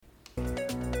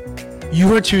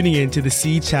You are tuning in to the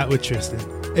Seed Chat with Tristan,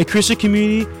 a Christian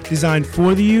community designed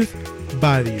for the youth,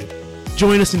 by the youth.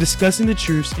 Join us in discussing the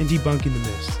truths and debunking the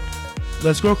myths.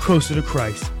 Let's grow closer to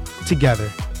Christ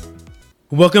together.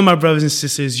 Welcome, my brothers and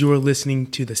sisters. You are listening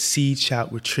to the Seed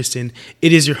Chat with Tristan.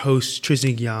 It is your host,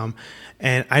 Tristan Guillaume,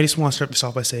 and I just want to start this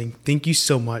off by saying thank you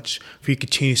so much for your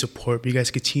continued support. For you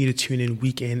guys continue to tune in and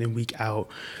week out.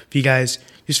 For you guys,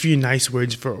 just for your nice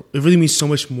words. It really means so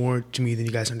much more to me than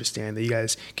you guys understand. That you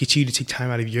guys continue to take time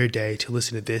out of your day to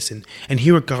listen to this and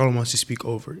hear what God wants to speak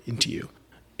over into you.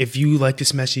 If you like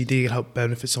this message, you think it can help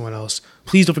benefit someone else,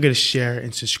 please don't forget to share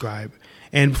and subscribe.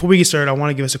 And before we get started, I want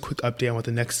to give us a quick update on what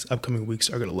the next upcoming weeks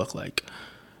are going to look like.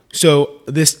 So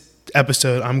this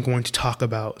episode, I'm going to talk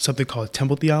about something called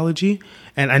temple theology.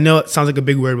 And I know it sounds like a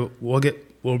big word, but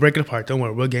we'll break it apart. Don't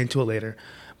worry, we'll get into it later.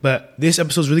 But this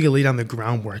episode is really going to lay down the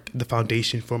groundwork, the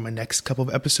foundation for my next couple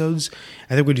of episodes. I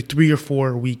think we're going to do 3 or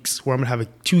 4 weeks where I'm going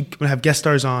to have guest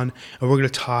stars on, and we're going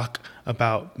to talk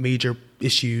about major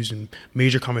issues and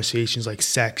major conversations like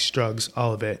sex, drugs,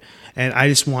 all of it. And I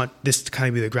just want this to kind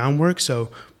of be the groundwork.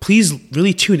 So please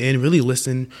really tune in, really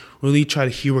listen, really try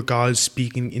to hear what God is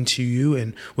speaking into you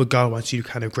and what God wants you to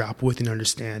kind of grapple with and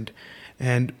understand.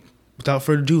 And without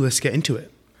further ado, let's get into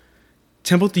it.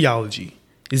 Temple theology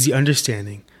is the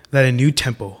understanding that a new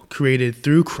temple created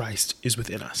through Christ is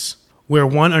within us, where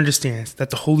one understands that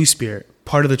the Holy Spirit,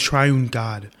 part of the triune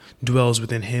God, dwells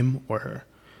within him or her.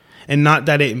 And not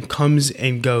that it comes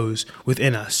and goes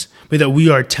within us, but that we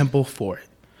are a temple for it.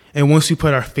 And once we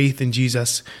put our faith in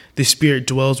Jesus, the Spirit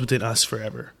dwells within us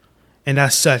forever. And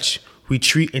as such, we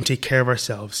treat and take care of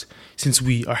ourselves, since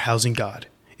we are housing God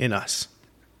in us.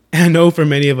 And I know for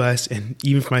many of us, and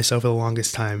even for myself for the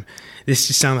longest time, this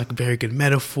just sounds like a very good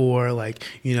metaphor, like,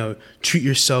 treat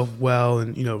yourself well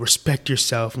and, respect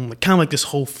yourself. And kind of like this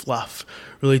whole fluff,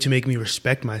 really to make me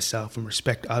respect myself and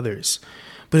respect others.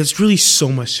 But it's really so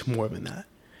much more than that.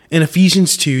 In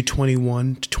Ephesians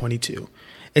 2:21-22,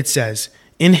 it says,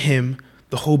 "In him,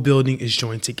 the whole building is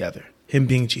joined together," him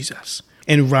being Jesus,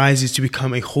 "and rises to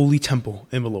become a holy temple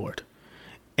in the Lord.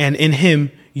 And in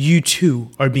him, you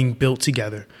too are being built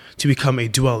together to become a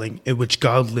dwelling in which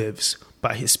God lives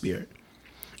by his Spirit."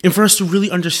 And for us to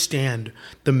really understand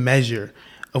the measure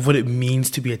of what it means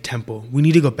to be a temple, we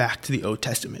need to go back to the Old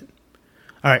Testament.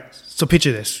 All right, so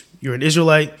picture this. You're an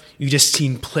Israelite, you've just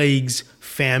seen plagues,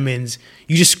 famines,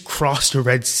 you just crossed the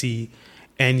Red Sea,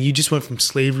 and you just went from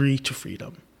slavery to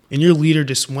freedom. And your leader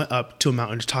just went up to a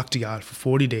mountain to talk to God for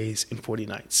 40 days and 40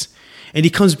 nights. And he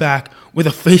comes back with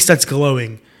a face that's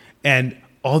glowing and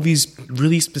all these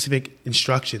really specific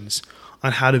instructions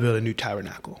on how to build a new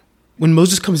tabernacle. When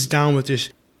Moses comes down with his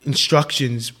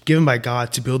instructions given by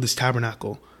God to build this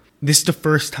tabernacle, this is the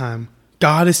first time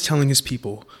God is telling his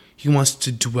people he wants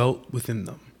to dwell within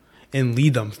them and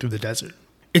lead them through the desert.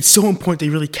 It's so important they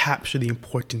really capture the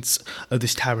importance of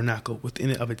this tabernacle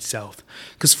within it of itself.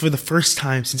 Because for the first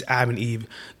time since Adam and Eve,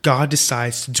 God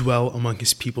decides to dwell among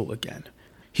his people again.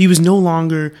 He was no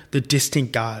longer the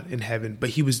distant God in heaven, but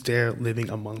he was there living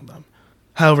among them.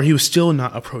 However, he was still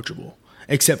not approachable,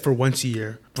 except for once a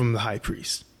year from the high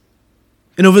priest.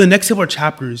 And over the next several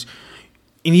chapters,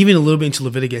 and even a little bit into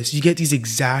Leviticus, you get these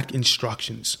exact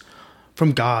instructions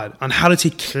from God on how to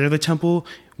take care of the temple,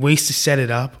 ways to set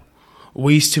it up,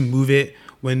 ways to move it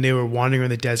when they were wandering in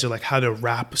the desert, like how to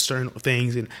wrap certain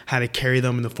things and how to carry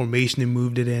them in the formation they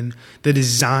moved it in, the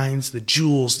designs, the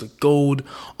jewels, the gold,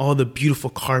 all the beautiful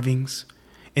carvings,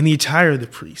 and the attire of the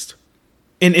priest.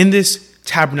 And in this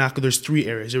tabernacle, there's 3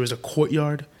 areas. There was a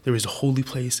courtyard, there was a holy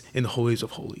place, and the holies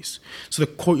of holies. So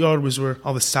the courtyard was where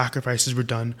all the sacrifices were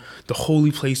done. The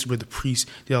holy place where the priests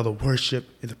did all the worship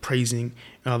and the praising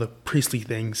and all the priestly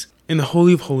things. And the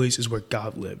holy of holies is where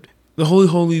God lived. The Holy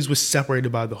of Holies was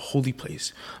separated by the holy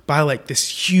place by like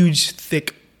this huge,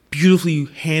 thick, beautifully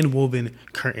hand-woven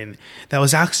curtain that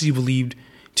was actually believed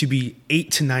to be 8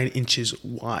 to 9 inches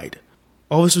wide.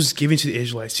 All this was given to the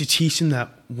Israelites to teach them that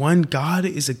one, God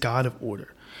is a God of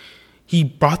order. He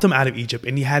brought them out of Egypt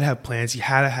and he had to have plans. He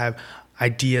had to have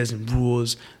ideas and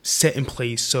rules set in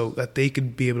place so that they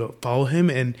could be able to follow him.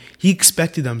 And he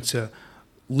expected them to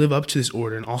live up to this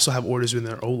order and also have orders in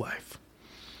their own life.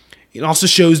 It also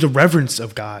shows the reverence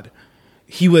of God.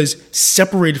 He was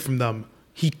separated from them.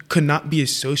 He could not be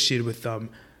associated with them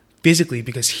physically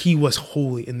because he was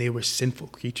holy and they were sinful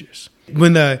creatures.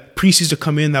 When the priest used to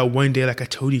come in that one day, like I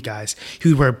told you guys, he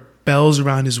would wear bells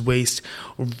around his waist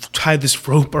or tie this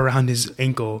rope around his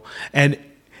ankle. And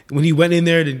when he went in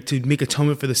there to make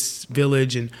atonement for this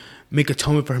village and make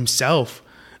atonement for himself,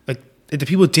 like if the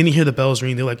people didn't hear the bells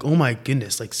ring, they're like, oh my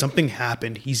goodness, like something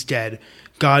happened. He's dead.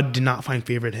 God did not find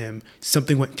favor in him.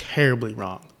 Something went terribly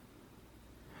wrong.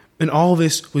 And all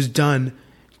this was done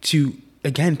to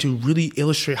really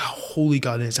illustrate how holy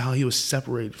God is, how he was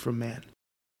separated from man.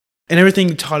 And everything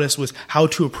he taught us was how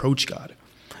to approach God.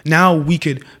 Now we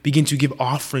could begin to give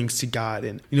offerings to God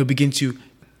and, begin to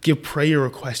give prayer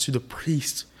requests to the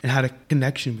priest and had a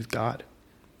connection with God.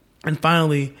 And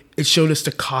finally, it showed us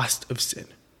the cost of sin.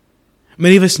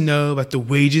 Many of us know that the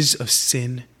wages of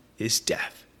sin is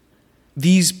death.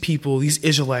 These people, these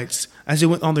Israelites, as they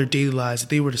went on their daily lives,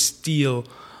 they were to steal,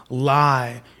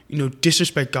 lie,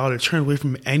 disrespect God or turn away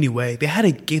from him anyway. They had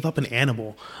to give up an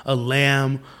animal, a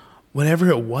lamb, whatever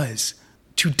it was,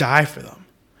 to die for them.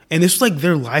 And this was like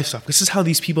their livestock. This is how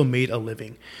these people made a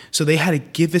living. So they had to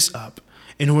give this up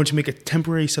in order to make a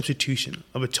temporary substitution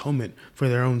of atonement for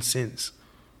their own sins.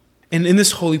 And in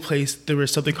this holy place, there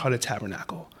was something called a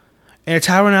tabernacle. And a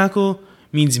tabernacle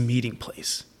means meeting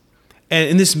place. And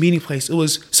in this meeting place, it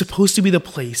was supposed to be the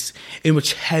place in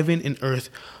which heaven and earth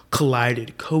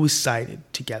coincided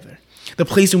together. The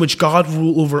place in which God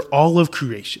ruled over all of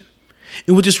creation.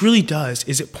 And what this really does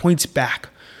is it points back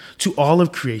to all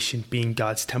of creation being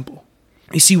God's temple.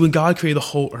 You see, when God created the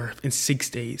whole earth in 6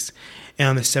 days and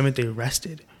on the seventh day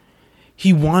rested,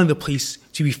 he wanted the place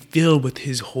to be filled with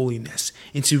his holiness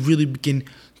and to really begin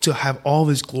to have all of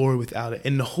his glory without it.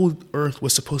 And the whole earth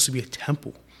was supposed to be a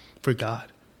temple for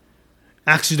God.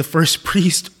 Actually, the first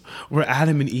priests were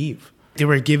Adam and Eve. They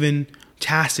were given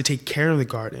tasks to take care of the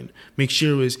garden, make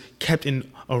sure it was kept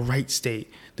in a right state.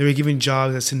 They were given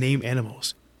jobs as to name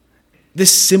animals.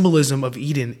 This symbolism of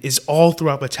Eden is all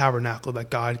throughout the tabernacle that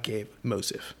God gave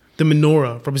Moses. The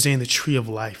menorah representing the tree of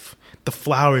life, the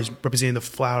flowers representing the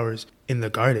flowers in the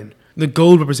garden, the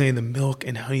gold representing the milk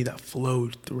and honey that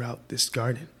flowed throughout this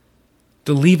garden.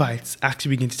 The Levites actually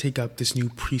begin to take up this new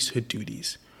priesthood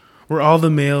duties, where all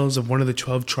the males of one of the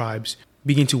 12 tribes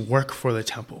begin to work for the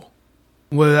temple.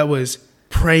 Whether that was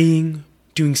praying,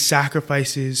 doing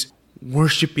sacrifices,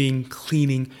 worshiping,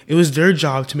 cleaning, it was their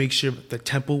job to make sure that the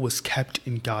temple was kept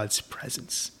in God's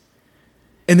presence.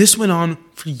 And this went on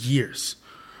for years,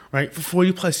 right? For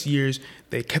 40 plus years,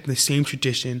 they kept the same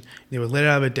tradition. They were led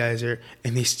out of a desert,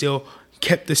 and they still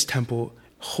kept this temple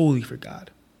holy for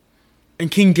God.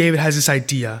 And King David has this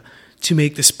idea to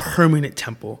make this permanent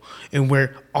temple and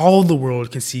where all the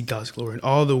world can see God's glory and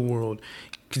all the world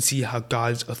can see how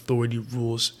God's authority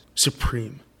rules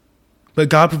supreme. But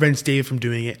God prevents David from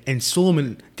doing it, and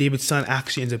Solomon, David's son,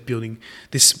 actually ends up building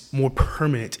this more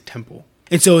permanent temple.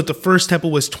 And so if the first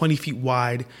temple was 20 feet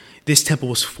wide, this temple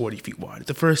was 40 feet wide. If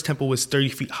the first temple was 30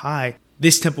 feet high,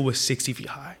 this temple was 60 feet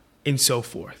high, and so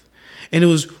forth. And it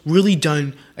was really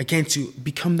done, again, to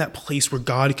become that place where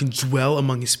God can dwell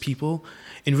among his people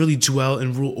and really dwell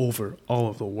and rule over all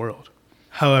of the world.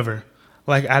 However,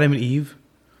 like Adam and Eve,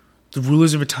 the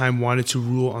rulers of a time wanted to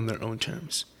rule on their own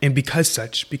terms, and because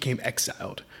such, became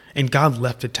exiled, and God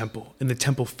left the temple, and the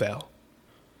temple fell.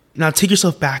 Now take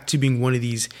yourself back to being one of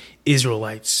these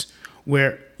Israelites,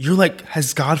 where you're like,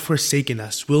 has God forsaken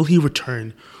us? Will he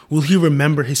return? Will he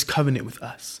remember his covenant with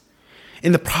us?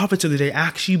 And the prophets of the day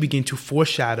actually begin to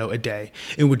foreshadow a day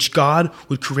in which God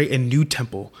would create a new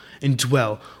temple and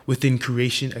dwell within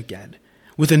creation again,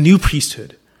 with a new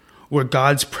priesthood, where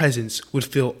God's presence would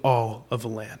fill all of the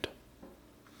land.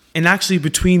 And actually,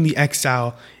 between the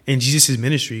exile and Jesus'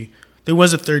 ministry, there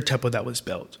was a third temple that was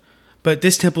built. But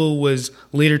this temple was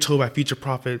later told by future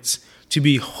prophets to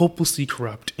be hopelessly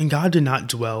corrupt, and God did not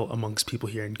dwell amongst people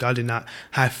here, and God did not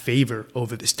have favor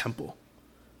over this temple.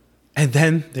 And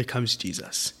then there comes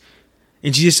Jesus.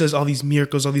 And Jesus does all these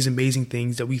miracles, all these amazing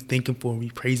things that we thank him for and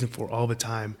we praise him for all the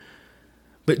time.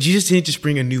 But Jesus didn't just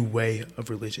bring a new way of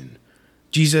religion.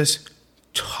 Jesus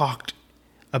talked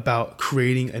about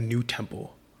creating a new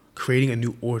temple, creating a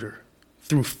new order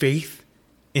through faith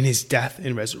in his death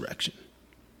and resurrection.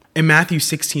 In Matthew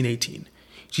 16:18,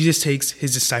 Jesus takes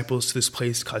his disciples to this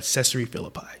place called Caesarea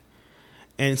Philippi.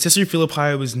 And Caesarea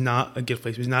Philippi was not a good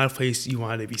place. It was not a place you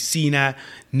wanted to be seen at,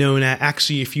 known at.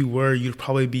 Actually, if you were, you'd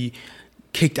probably be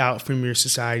kicked out from your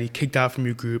society, kicked out from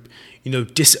your group,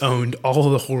 disowned, all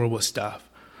of the horrible stuff,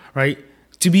 right?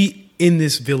 To be in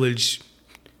this village,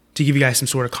 to give you guys some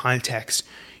sort of context,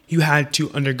 you had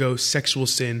to undergo sexual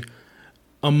sin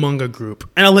among a group.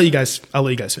 And I'll let you guys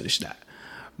finish that.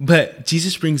 But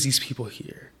Jesus brings these people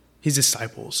here, his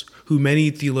disciples, who many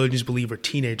theologians believe are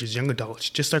teenagers, young adults,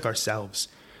 just like ourselves.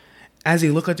 As they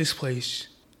look at this place,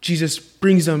 Jesus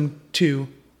brings them to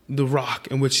the rock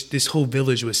in which this whole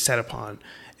village was set upon.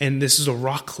 And this is a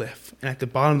rock cliff. And at the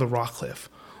bottom of the rock cliff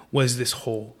was this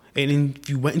hole. And if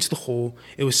you went into the hole,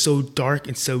 it was so dark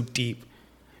and so deep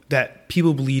that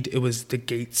people believed it was the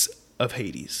gates of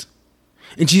Hades.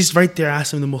 And Jesus right there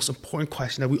asked them the most important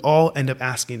question that we all end up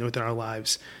asking within our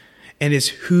lives. and is,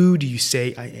 who do you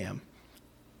say I am?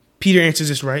 Peter answers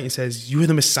this right and says, you are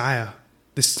the Messiah,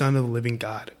 the Son of the living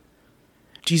God.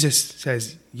 Jesus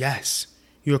says, yes,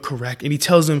 you are correct. And he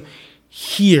tells them,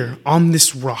 here on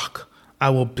this rock, I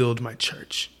will build my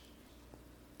church.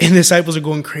 And the disciples are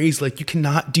going crazy. Like, you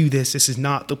cannot do this. This is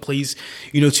not the place,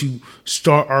 to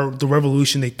start the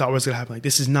revolution they thought was going to happen. Like,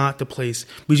 this is not the place.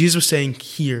 But Jesus was saying,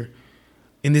 here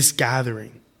in this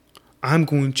gathering, I'm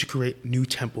going to create new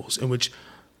temples in which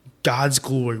God's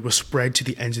glory will spread to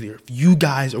the ends of the earth. You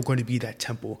guys are going to be that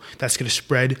temple that's going to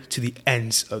spread to the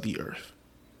ends of the earth.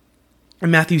 In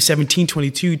Matthew 17,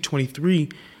 22, 23,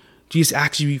 Jesus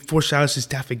actually foreshadows his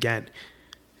death again.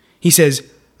 He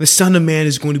says, the Son of Man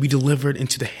is going to be delivered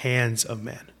into the hands of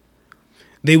men.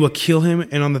 They will kill him,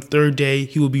 and on the third day,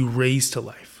 he will be raised to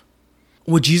life.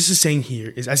 What Jesus is saying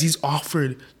here is, as he's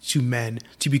offered to men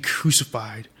to be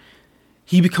crucified,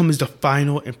 he becomes the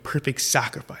final and perfect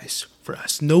sacrifice for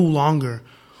us. No longer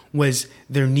was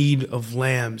there need of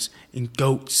lambs and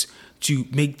goats to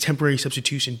make temporary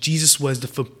substitution. Jesus was the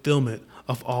fulfillment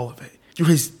of all of it. Through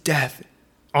his death,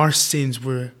 our sins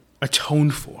were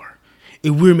atoned for.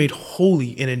 And we were made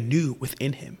holy and anew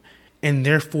within him, and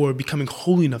therefore becoming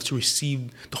holy enough to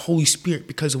receive the Holy Spirit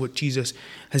because of what Jesus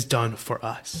has done for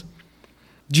us.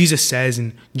 Jesus says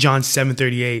in John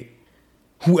 7:38,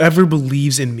 whoever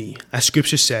believes in me, as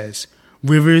scripture says,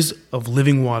 rivers of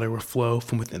living water will flow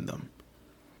from within them.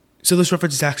 So this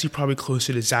reference is actually probably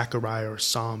closer to Zechariah or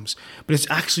Psalms, but it's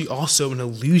actually also an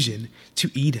allusion to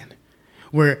Eden,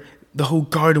 where the whole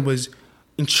garden was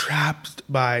entrapped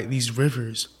by these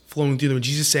rivers flowing through them. And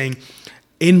Jesus saying,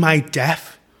 in my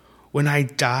death, when I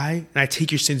die and I take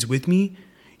your sins with me,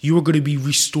 you are going to be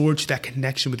restored to that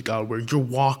connection with God, where you're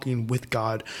walking with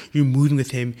God, you're moving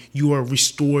with him, you are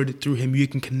restored through him, you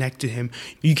can connect to him,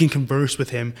 you can converse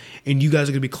with him, and you guys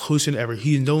are going to be closer than ever.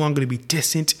 He is no longer going to be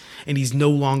distant, and he's no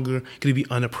longer going to be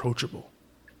unapproachable.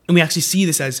 And we actually see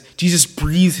this as Jesus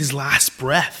breathes his last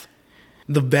breath.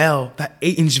 The veil, that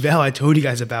 8-inch veil I told you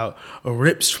guys about,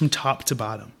 rips from top to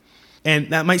bottom.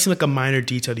 And that might seem like a minor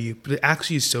detail to you, but it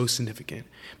actually is so significant,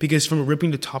 because from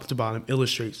ripping to top to bottom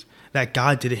illustrates that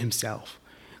God did it himself.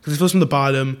 Because if it was from the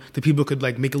bottom, the people could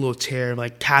make a little tear,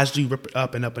 casually rip it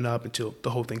up and up and up until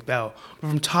the whole thing fell. But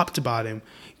from top to bottom,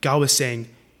 God was saying,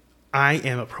 I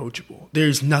am approachable. There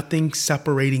is nothing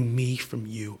separating me from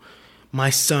you.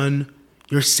 My Son,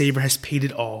 your Savior, has paid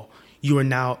it all. You are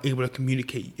now able to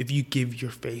communicate if you give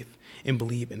your faith and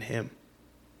believe in him.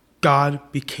 God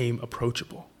became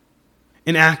approachable.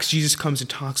 In Acts, Jesus comes and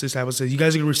talks to his disciples and says, you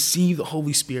guys are going to receive the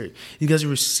Holy Spirit. You guys are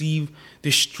going to receive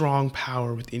this strong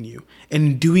power within you. And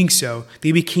in doing so,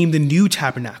 they became the new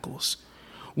tabernacles,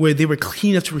 where they were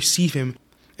clean enough to receive him.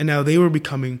 And now they were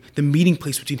becoming the meeting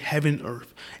place between heaven and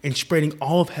earth and spreading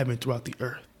all of heaven throughout the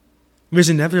earth. There's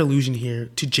another allusion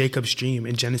here to Jacob's dream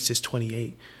in Genesis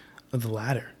 28 of the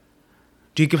ladder.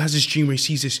 Jacob has this dream where he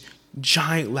sees this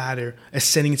giant ladder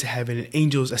ascending into heaven and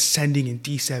angels ascending and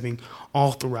descending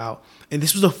all throughout. And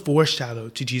this was a foreshadow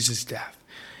to Jesus' death.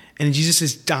 And in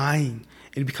Jesus' dying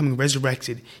and becoming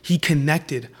resurrected, he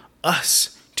connected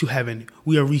us to heaven.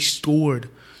 We are restored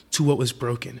to what was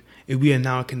broken, and we are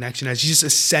now a connection. As Jesus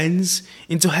ascends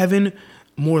into heaven,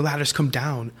 more ladders come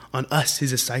down on us,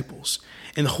 his disciples,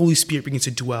 and the Holy Spirit begins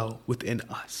to dwell within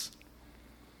us.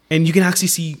 And you can actually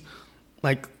see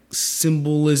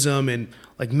symbolism and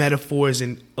metaphors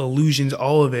and allusions,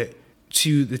 all of it,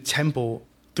 to the temple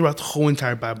throughout the whole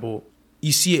entire Bible.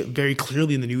 You see it very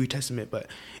clearly in the New Testament, but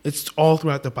it's all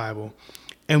throughout the Bible.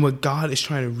 And what God is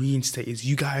trying to reinstate is,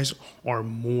 you guys are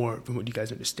more than what you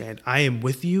guys understand. I am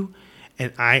with you,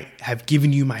 and I have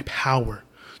given you my power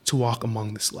to walk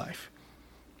among this life.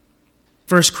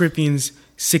 1 Corinthians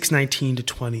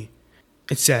 6:19-20,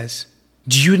 it says,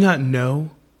 do you not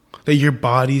know that your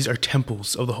bodies are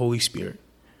temples of the Holy Spirit,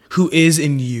 who is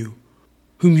in you,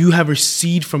 whom you have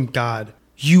received from God?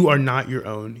 You are not your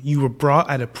own. You were bought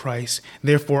at a price.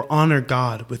 Therefore, honor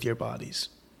God with your bodies.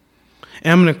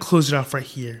 And I'm going to close it off right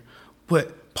here.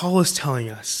 What Paul is telling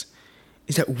us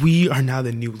is that we are now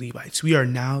the new Levites. We are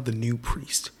now the new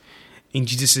priest in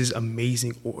Jesus'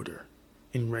 amazing order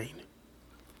and reign.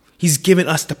 He's given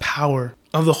us the power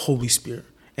of the Holy Spirit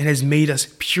and has made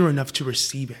us pure enough to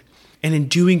receive it. And in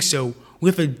doing so, we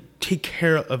have to take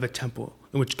care of a temple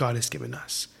in which God has given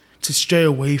us, to stray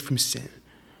away from sin,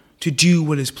 to do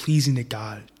what is pleasing to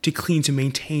God, to clean, to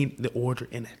maintain the order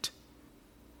in it.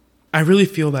 I really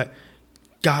feel that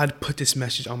God put this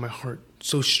message on my heart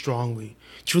so strongly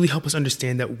to really help us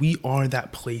understand that we are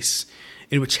that place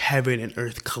in which heaven and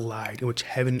earth collide, in which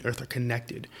heaven and earth are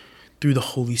connected through the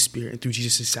Holy Spirit and through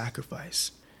Jesus'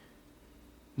 sacrifice.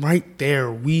 right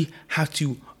there, we have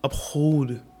to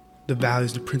uphold the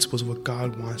values, the principles of what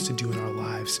God wants to do in our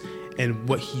lives and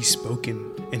what He's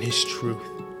spoken in His truth.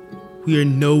 We are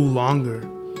no longer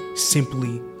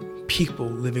simply people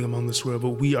living among this world,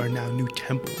 but we are now new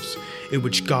temples in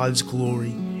which God's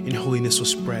glory and holiness will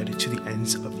spread to the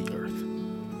ends of the earth.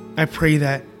 I pray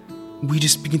that we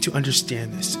just begin to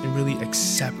understand this and really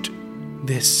accept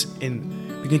this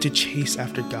and begin to chase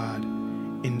after God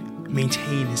and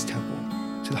maintain His temple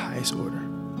to the highest order.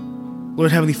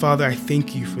 Lord Heavenly Father, I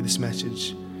thank You for this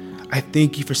message. I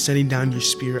thank You for sending down Your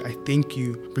Spirit. I thank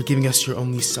You for giving us Your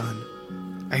only Son.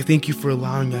 I thank You for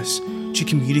allowing us to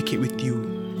communicate with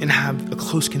You and have a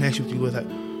close connection with You, Lord, that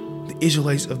the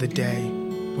Israelites of the day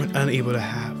were unable to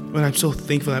have. And I'm so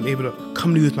thankful that I'm able to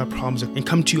come to You with my problems and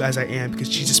come to You as I am because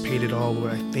Jesus paid it all,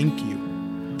 Lord. I thank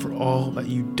You for all that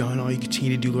You've done, all You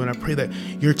continue to do, Lord. And I pray that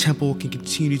Your temple can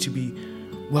continue to be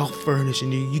well furnished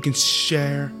and you can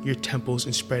share Your temples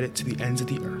and spread it to the ends of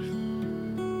the earth.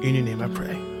 In Your name I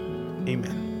pray.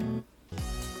 Amen.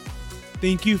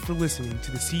 Thank you for listening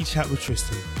to the C Chat with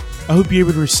Tristan. I hope you're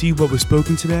able to receive what was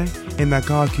spoken today and that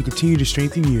God can continue to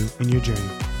strengthen you in your journey.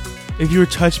 If you were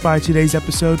touched by today's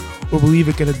episode or believe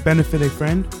it could benefit a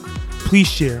friend, please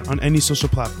share on any social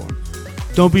platform.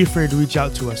 Don't be afraid to reach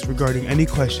out to us regarding any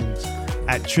questions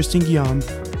at Tristan Guillaume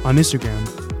on Instagram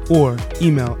or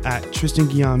email at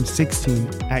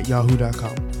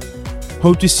tristanguillaume16@yahoo.com.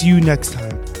 Hope to see you next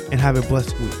time and have a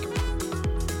blessed week.